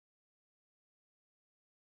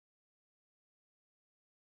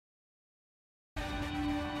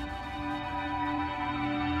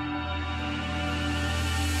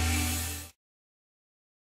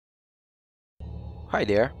Hi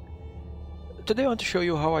there. Today I want to show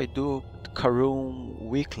you how I do Kahrun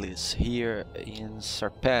weeklies here in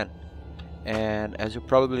Sarpan. And as you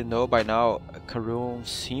probably know by now, Kahrun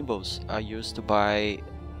symbols are used to buy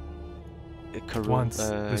Kahrun Once,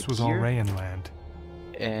 this was all gear. Aion land.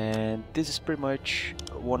 And this is pretty much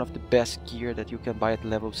one of the best gear that you can buy at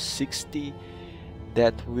level 60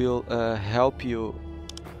 that will help you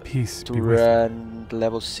Peace to be with you. run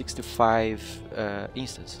level 65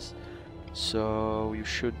 instances. So you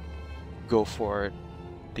should go for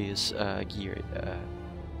this gear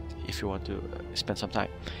if you want to spend some time.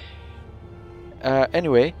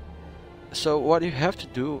 Anyway, so what you have to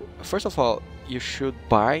do, first of all, you should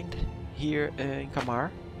bind here in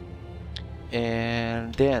Kamar,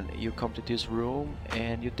 and then you come to this room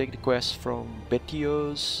and you take the quest from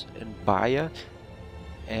Betios and Baya,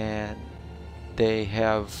 and they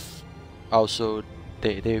have also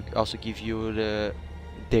they also give you the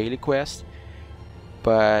daily quest,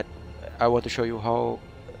 but I want to show you how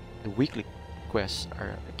the weekly quests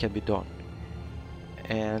can be done.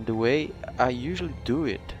 And the way I usually do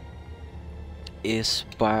it is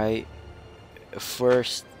by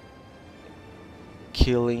first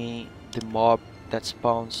killing the mob that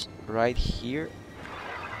spawns right here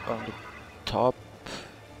on the top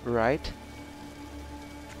right,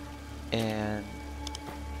 and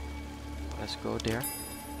let's go there.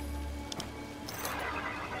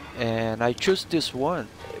 And I choose this one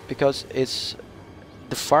because it's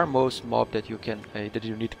the farmost mob that you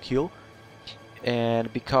need to kill,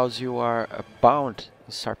 and because you are bound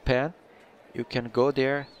in Sarpan, you can go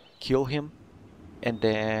there, kill him, and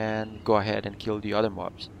then go ahead and kill the other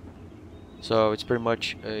mobs. So it's pretty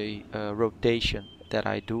much a rotation that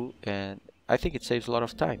I do, and I think it saves a lot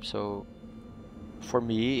of time. So for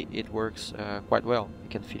me, it works quite well. You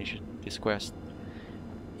can finish this quest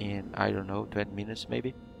in, I don't know, 20 minutes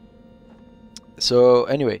maybe. So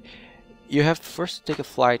anyway, you have to first take a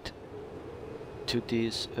flight to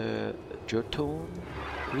this Jotun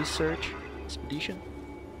research expedition,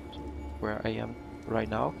 where I am right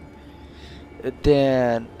now.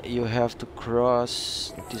 Then you have to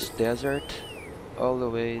cross this desert all the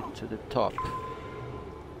way to the top.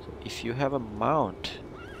 So if you have a mount,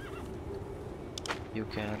 you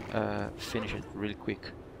can finish it really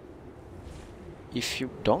quick. If you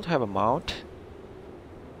don't have a mount,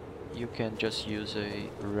 you can just use a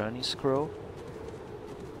running scroll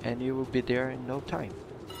and you will be there in no time.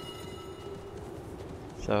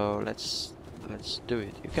 So let's do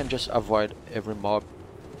it. You can just avoid every mob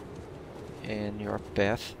in your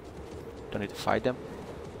path, don't need to fight them,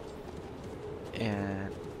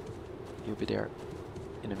 and you'll be there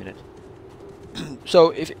in a minute.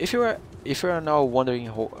 So if you are now wondering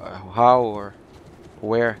how or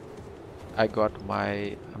where I got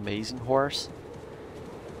my amazing horse,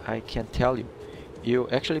 I can tell you. You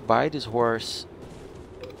actually buy this horse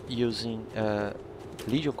using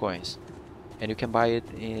Legion coins, and you can buy it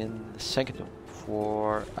in Sanctum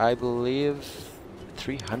for, I believe,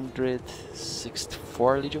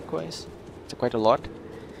 364 Legion coins. It's quite a lot,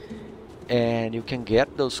 and you can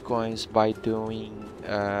get those coins by doing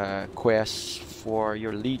quests for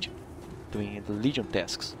your Legion, doing the Legion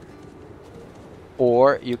tasks.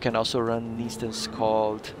 Or you can also run an instance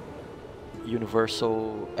called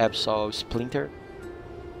Universal Absol Splinter,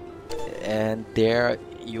 and there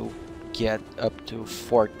you get up to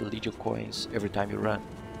 40 Legion coins every time you run.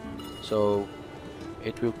 So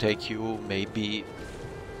it will take you maybe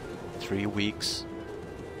 3 weeks,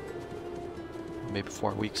 maybe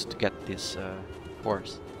 4 weeks to get this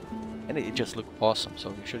horse, and it just looks awesome, so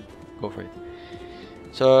you should go for it.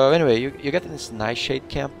 So anyway, you get in this Nightshade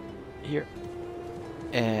camp here,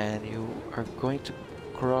 and you are going to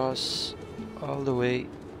cross all the way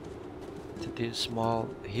to this small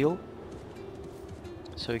hill.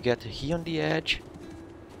 So you get here on the edge.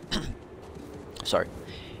 Sorry.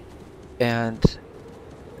 And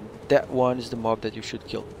that one is the mob that you should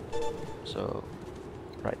kill. So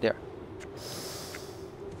right there.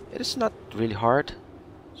 It is not really hard.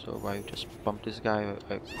 So I just bump this guy,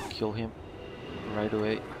 I kill him right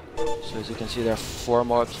away. So as you can see, there are 4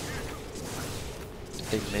 mobs.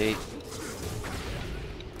 They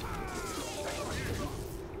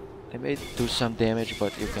may do some damage,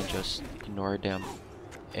 but you can just ignore them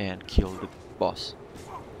and kill the boss.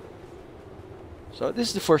 So this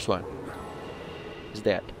is the first one. Is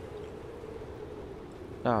dead.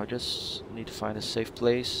 Now I just need to find a safe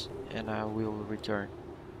place, and I will return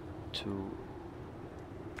to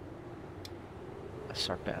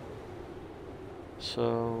Sarpan.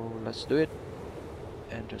 So let's do it,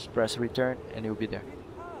 and just press return and you'll be there.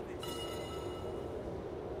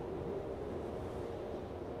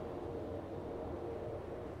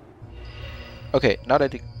 Okay, now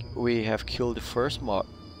that we have killed the first mob,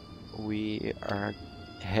 we are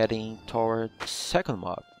heading toward the second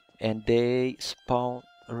mob, and they spawn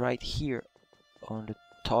right here on the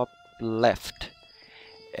top left.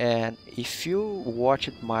 And if you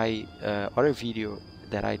watched my other video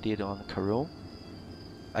that I did on Kahrun,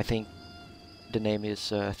 I think the name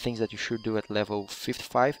is things that you should do at level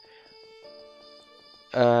 55,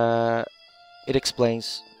 it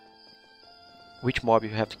explains which mob you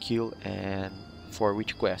have to kill and for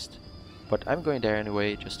which quest. But I'm going there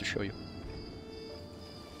anyway just to show you.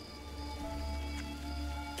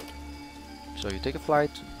 So you take a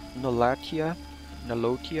flight to Nalotia.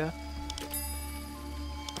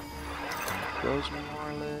 Goes more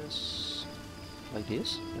or less like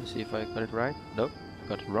this. Let's see if I got it right. Nope,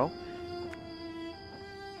 got it wrong.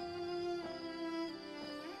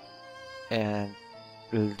 And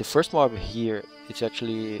the first mob here, it's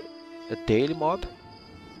actually a daily mob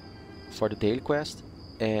for the daily quest,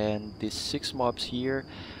 and these 6 mobs here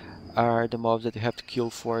are the mobs that you have to kill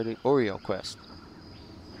for the Oriole quest.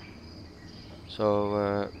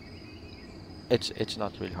 So it's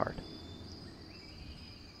not really hard.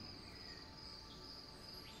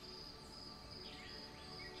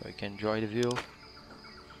 So you can enjoy the view.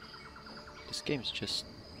 This game is just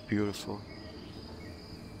beautiful.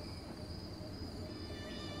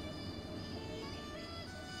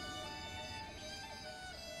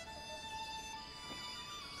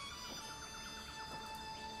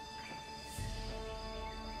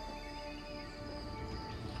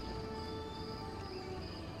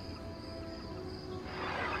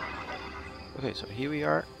 Okay, so here we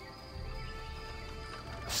are.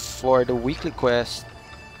 For the weekly quest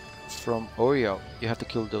from Oriole, you have to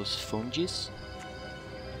kill those fungis.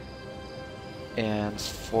 And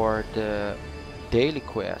for the daily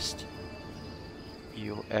quest,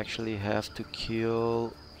 you actually have to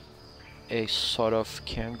kill a sort of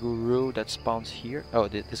kangaroo that spawns here. Oh,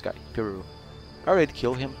 this guy, Peru. I already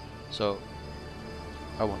killed him, so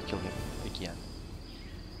I won't kill him again.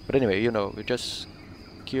 But anyway, you know, we just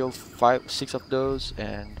kill 5-6 of those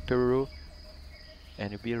and Peru,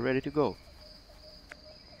 and you'll be ready to go.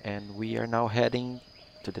 And we are now heading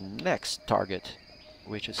to the next target,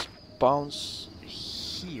 which is spawns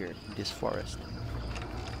here in this forest.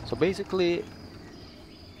 So basically,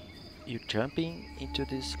 you're jumping into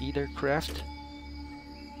this ether craft,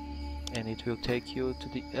 and it will take you to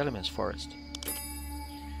the elements forest.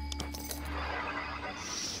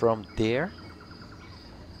 From there,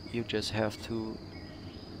 you just have to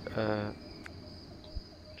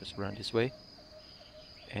just run this way,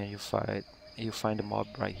 and you find the mob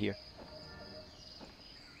right here.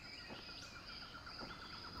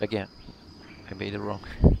 Again, I made a wrong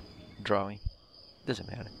drawing. Doesn't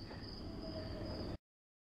matter.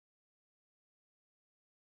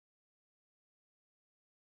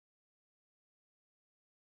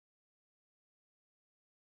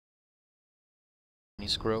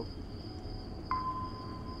 Scroll.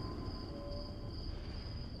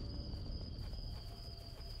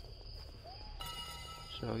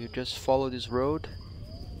 So you just follow this road,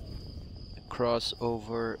 cross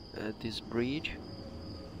over this bridge,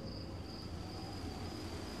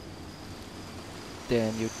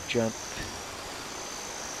 then you jump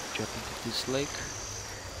into this lake.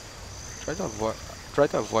 Try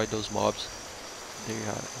to avoid those mobs. They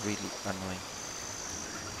are really annoying.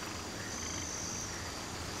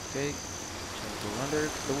 Okay, so go under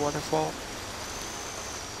the waterfall,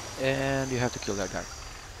 and you have to kill that guy.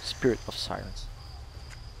 Spirit of Silence.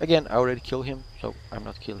 Again, I already killed him, so I'm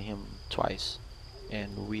not killing him twice.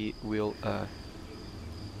 And we will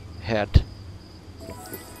head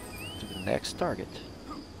to the next target.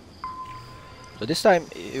 So this time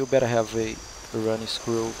you better have a running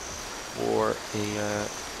screw or a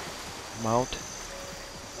mount,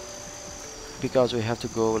 because we have to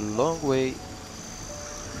go a long way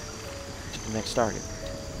to the next target,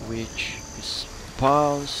 which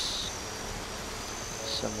spawns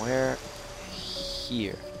somewhere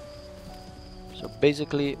here. So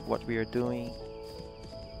basically what we are doing,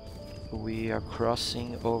 we are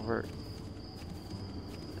crossing over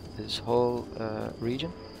this whole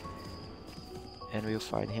region, and we'll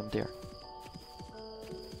find him there.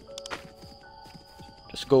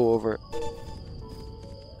 Just go over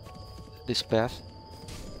this path.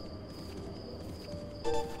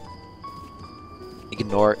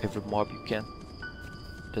 Ignore every mob you can.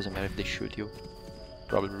 Doesn't matter if they shoot you.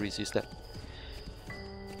 Probably resist that.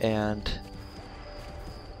 And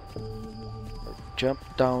jump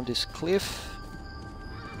down this cliff.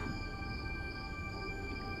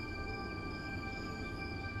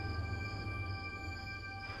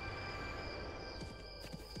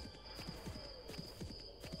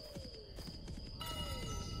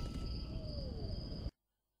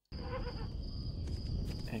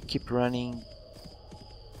 keep running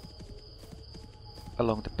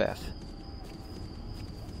along the path.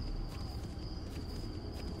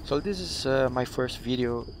 So this is my first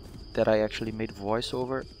video that I actually made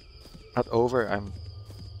voiceover. Not over, I'm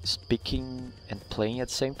speaking and playing at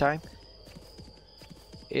the same time.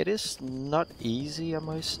 It is not easy, I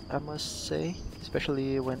must say,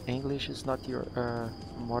 especially when English is not your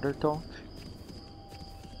mother tongue.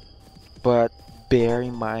 But bear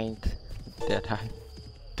in mind that I'm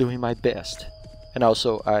doing my best, and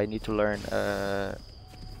also I need to learn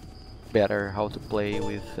better how to play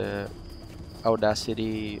with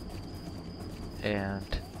Audacity and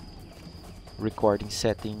recording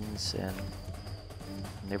settings and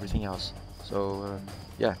everything else. So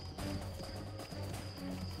yeah,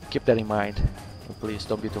 keep that in mind, and please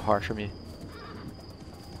don't be too harsh on me.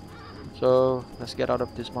 So let's get out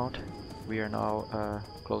of this mount. We are now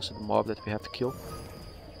close to the mob that we have to kill,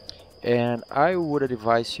 and I would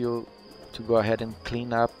advise you to go ahead and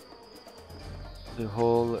clean up the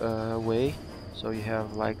whole way. So you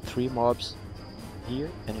have like 3 mobs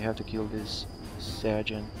here, and you have to kill this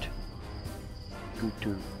Sergeant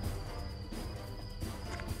Gutu.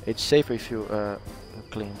 It's safer if you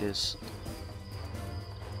clean this,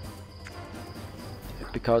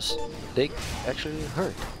 because they actually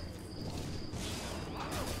hurt.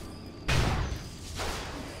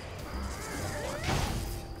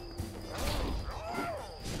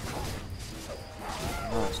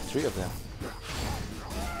 Oh, it's 3 of them.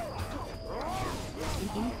 An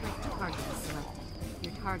incorrect target is selected.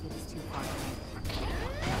 Your target is too far away.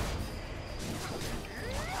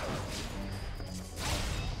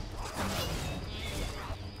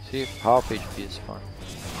 See, half HP is fine.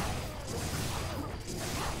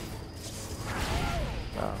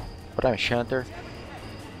 But I'm a Shanter.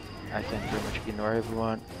 I can pretty much ignore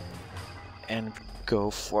everyone and go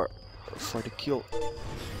for the kill.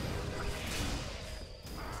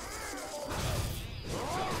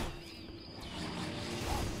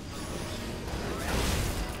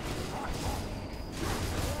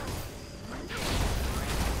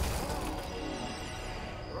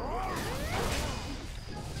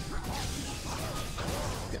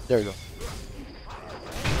 Yeah, there you go.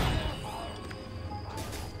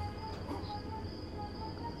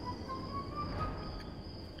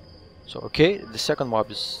 So okay, the second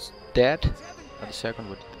mob is dead, and the second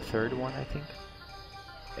with the third one, I think.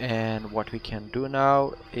 And what we can do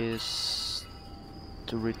now is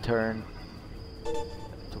to return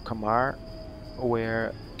to Kamar,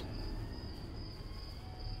 where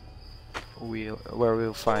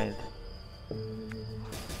we'll find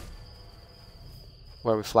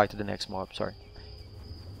where we fly to the next mob. Sorry.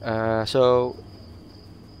 So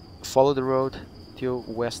follow the road till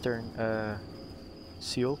Western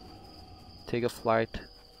Seal. Take a flight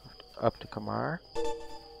up to Kamar,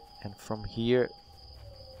 and from here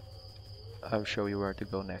I'll show you where to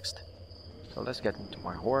go next. So let's get into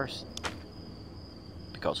my horse,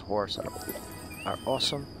 because horses are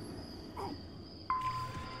awesome.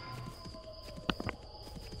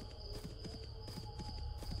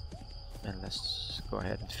 And let's go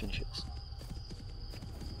ahead and finish it.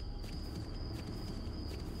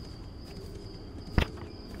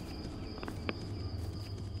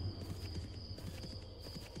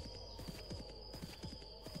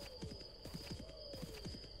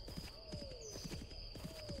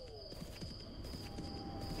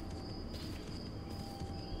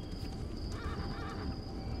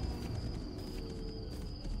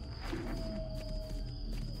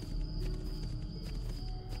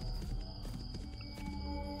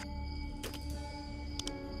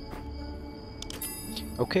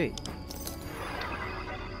 Okay,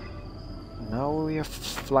 now we are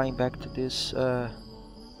flying back to this to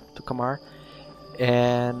Kamar,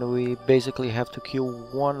 and we basically have to kill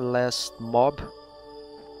one last mob,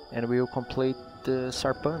 and we will complete the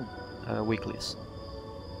Sarpan weeklies.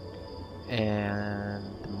 And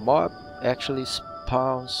the mob actually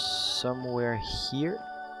spawns somewhere here,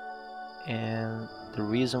 and the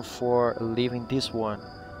reason for leaving this one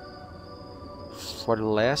for the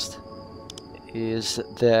last is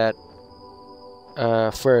that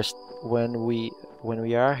first, when we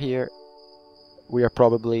are here, we are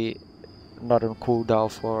probably not on cooldown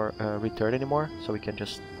for return anymore, so we can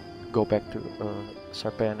just go back to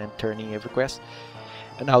Sarpan and turn in every quest.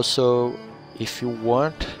 And also, if you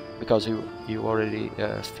want, because you already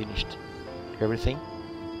finished everything,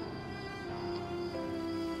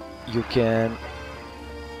 you can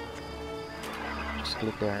just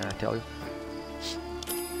click there and I tell you.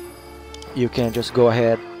 You can just go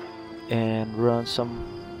ahead and run some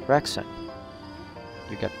Rexen.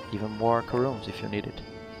 You get even more Kahruns if you need it.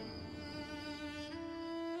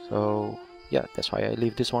 So yeah, that's why I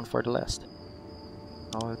leave this one for the last.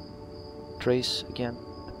 Now I trace again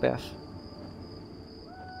the path.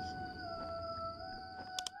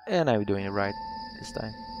 And I'm doing it right this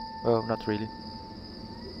time. Well, not really.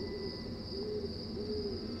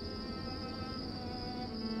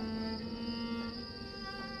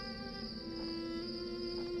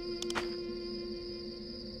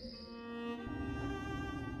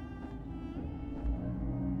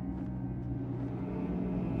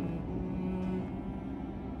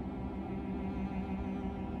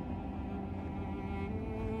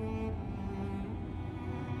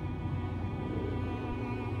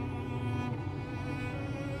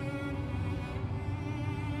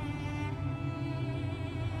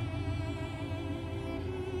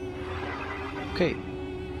 Okay,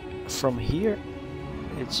 from here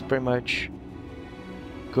it's pretty much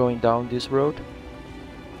going down this road.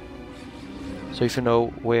 So if you know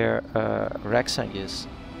where Rexang is,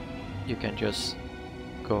 you can just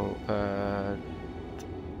go to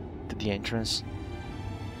the entrance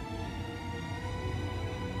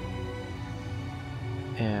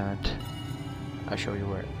and I'll show you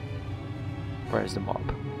where is the mob.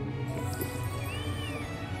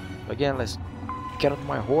 Again, let's get on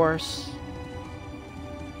my horse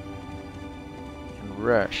and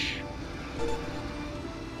rush.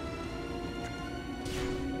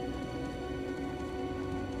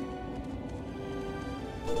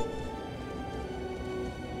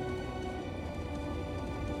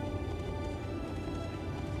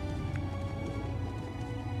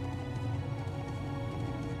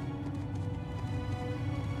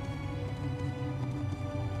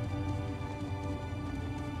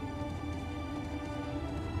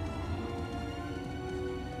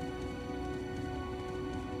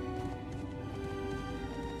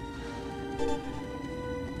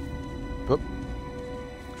 Whoop.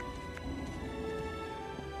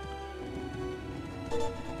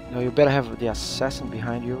 Now you better have the assassin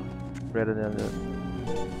behind you rather than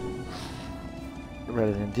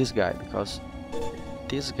this guy, because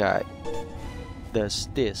this guy does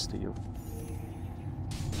this to you.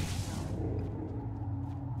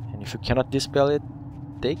 And if you cannot dispel it,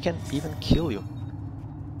 they can even kill you.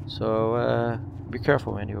 So be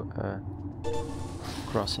careful when you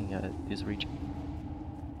crossing this region.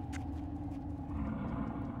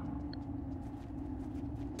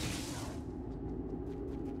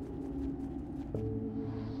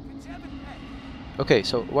 Okay,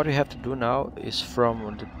 so what you have to do now is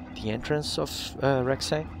from the entrance of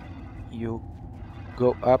Rexang, you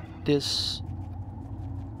go up this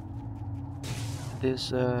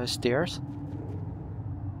stairs.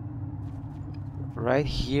 Right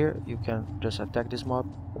here you can just attack this mob.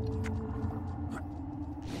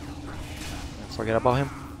 Forget about him.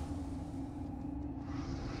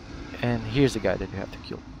 And here's the guy that you have to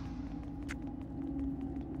kill.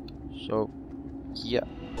 So yeah.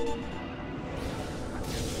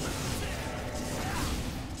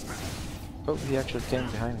 Oh, he actually came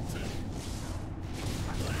behind me.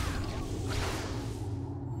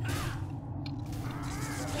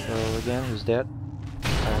 So again, he's dead.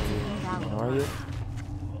 I will ignore you.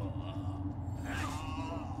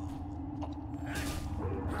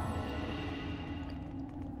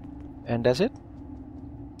 And that's it.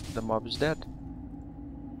 The mob is dead.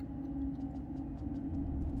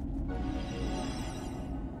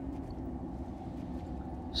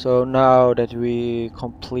 So now that we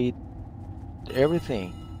complete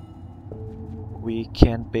everything, we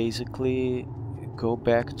can basically go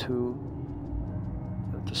back to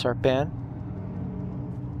Sarpan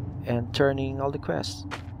and turning all the quests.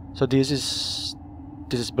 So this is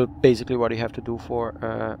basically what you have to do for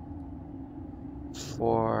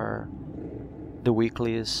the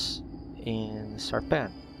weeklies in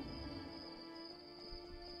Sarpan.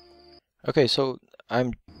 Okay, so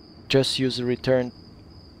I'm just using return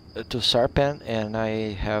to Sarpan, and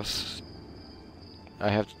I have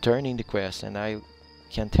to turn in the quest, and I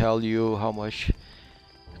can tell you how much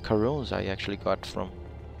Kahruns I actually got from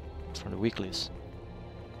the weeklies.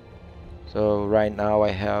 So right now I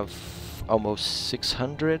have almost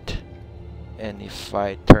 600, and if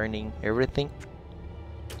I turning everything,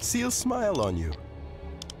 see a smile on you.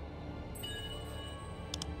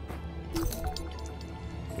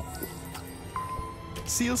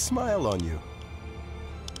 See a smile on you.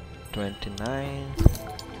 29.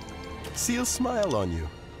 See a smile on you.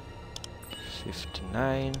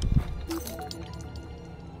 59.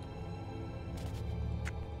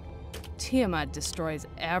 Tiamat destroys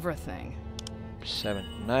everything.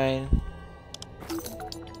 79.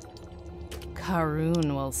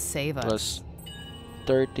 Kahrun will save us. Plus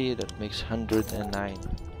 30, that makes 109.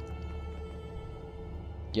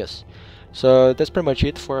 Yes. So that's pretty much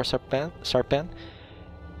it for Sarpan.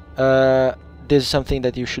 This is something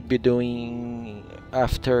that you should be doing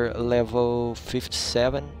after level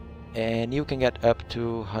 57, and you can get up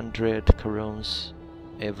to 100 Kahruns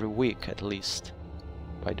every week at least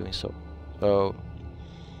by doing so. So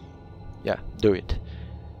yeah, do it.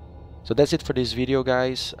 So that's it for this video,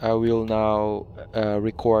 guys. I will now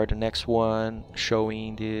record the next one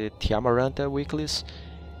showing the Tiamaranta weeklies,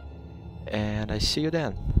 and I see you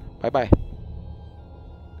then. Bye bye.